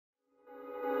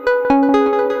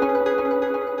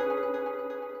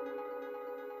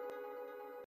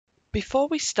Before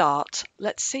we start,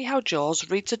 let's see how JAWS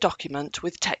reads a document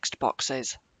with text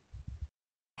boxes.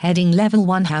 Heading Level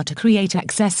 1: How to create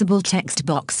accessible text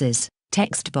boxes.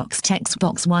 Text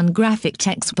box 1. Graphic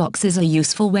text boxes are a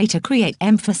useful way to create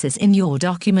emphasis in your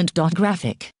document.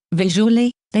 Graphic.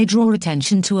 Visually, they draw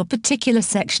attention to a particular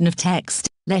section of text,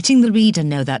 letting the reader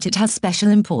know that it has special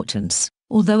importance.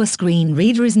 Although a screen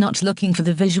reader is not looking for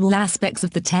the visual aspects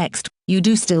of the text, you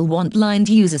do still want blind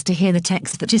users to hear the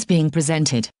text that is being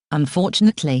presented.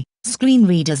 Unfortunately, screen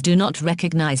readers do not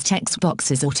recognize text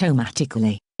boxes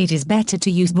automatically. It is better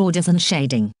to use borders and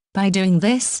shading. By doing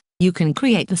this, you can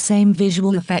create the same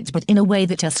visual effect but in a way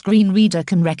that a screen reader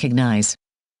can recognize.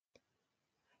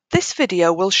 This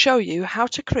video will show you how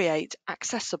to create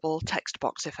accessible text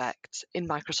box effects in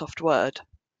Microsoft Word.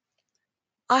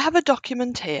 I have a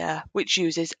document here which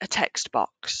uses a text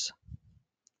box.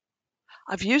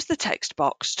 I've used the text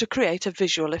box to create a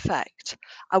visual effect.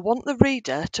 I want the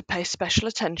reader to pay special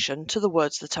attention to the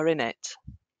words that are in it.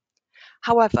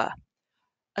 However,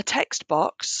 a text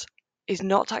box is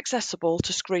not accessible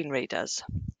to screen readers.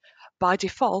 By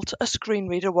default, a screen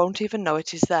reader won't even know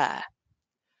it is there.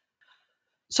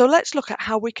 So let's look at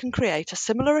how we can create a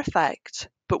similar effect,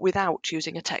 but without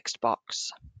using a text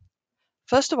box.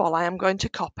 First of all, I am going to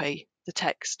copy the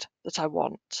text that I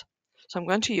want. So I'm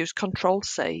going to use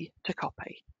Ctrl+C to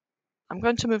copy. I'm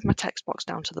going to move my text box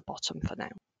down to the bottom for now.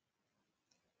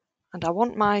 And I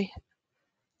want my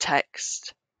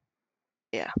text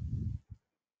here.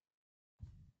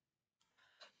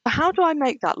 How do I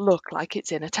make that look like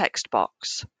it's in a text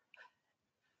box?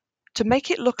 To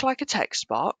make it look like a text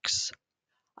box,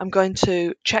 I'm going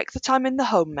to check that I'm in the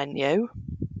Home menu.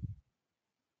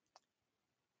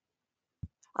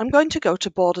 I'm going to go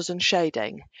to Borders and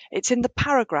Shading. It's in the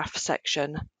Paragraph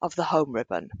section of the Home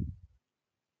ribbon.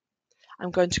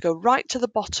 I'm going to go right to the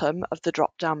bottom of the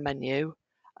drop-down menu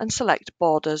and select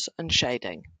Borders and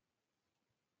Shading.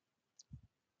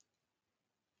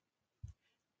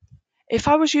 If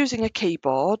I was using a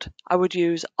keyboard, I would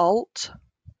use Alt,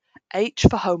 H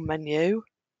for Home menu,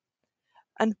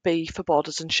 and B for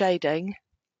Borders and Shading,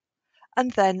 and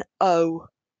then O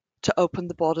to open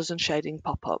the Borders and Shading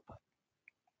pop-up.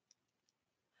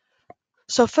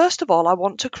 So first of all, I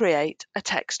want to create a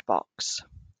text box.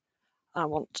 I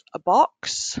want a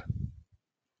box.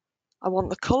 I want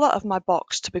the colour of my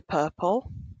box to be purple,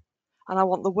 and I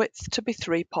want the width to be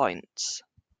 3 points.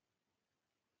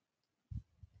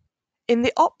 In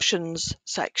the Options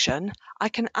section, I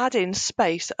can add in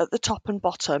space at the top and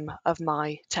bottom of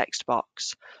my text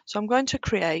box. So I'm going to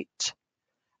create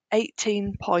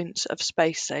 18 points of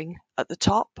spacing at the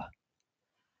top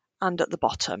and at the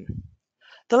bottom.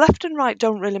 The left and right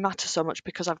don't really matter so much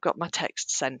because I've got my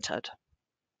text centered.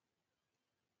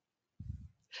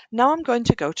 Now I'm going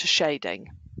to go to Shading.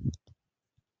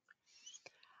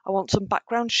 I want some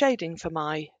background shading for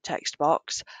my text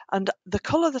box, and the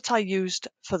colour that I used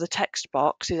for the text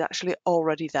box is actually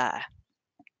already there.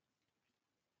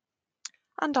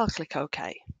 And I'll click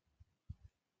OK.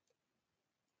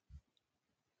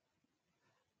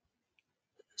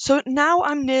 So now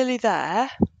I'm nearly there,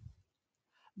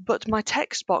 but my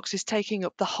text box is taking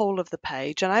up the whole of the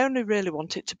page, and I only really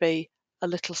want it to be a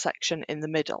little section in the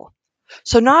middle.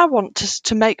 So now I want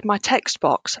to make my text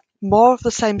box more of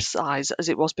the same size as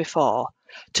it was before.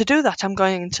 To do that, I'm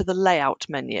going into the Layout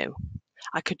menu.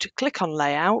 I could click on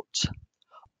Layout,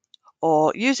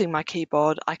 or using my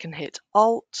keyboard, I can hit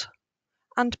Alt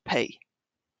and P.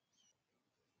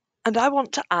 And I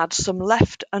want to add some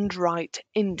left and right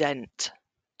indent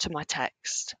to my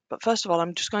text. But first of all,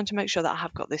 I'm just going to make sure that I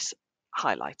have got this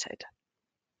highlighted.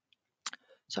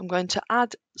 So I'm going to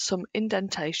add some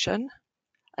indentation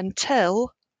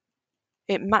until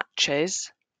it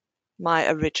matches my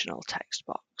original text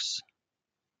box.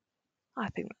 I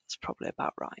think that's probably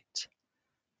about right.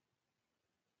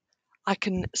 I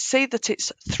can see that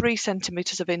it's 3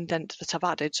 centimeters of indent that I've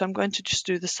added, so I'm going to just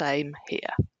do the same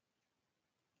here.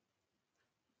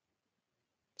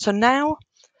 So now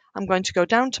I'm going to go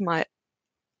down to my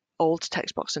old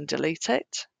text box and delete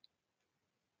it.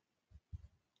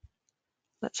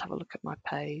 Let's have a look at my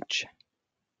page.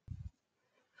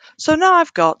 So now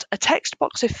I've got a text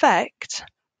box effect,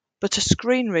 but a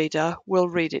screen reader will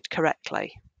read it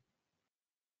correctly.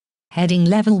 Heading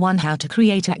Level 1: How to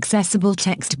create accessible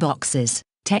text boxes.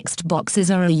 Text boxes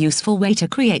are a useful way to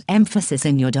create emphasis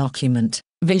in your document.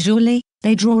 Visually,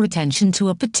 they draw attention to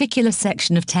a particular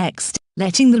section of text,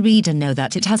 letting the reader know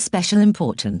that it has special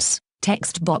importance.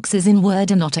 Text boxes in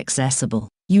Word are not accessible.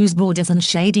 Use borders and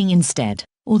shading instead.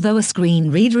 Although a screen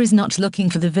reader is not looking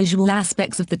for the visual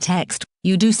aspects of the text,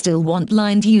 you do still want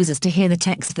blind users to hear the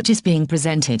text that is being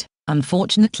presented.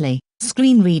 Unfortunately,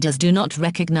 screen readers do not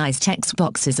recognize text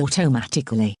boxes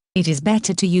automatically. It is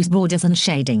better to use borders and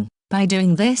shading. By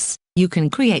doing this, you can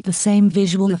create the same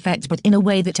visual effect but in a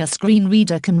way that a screen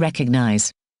reader can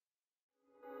recognize.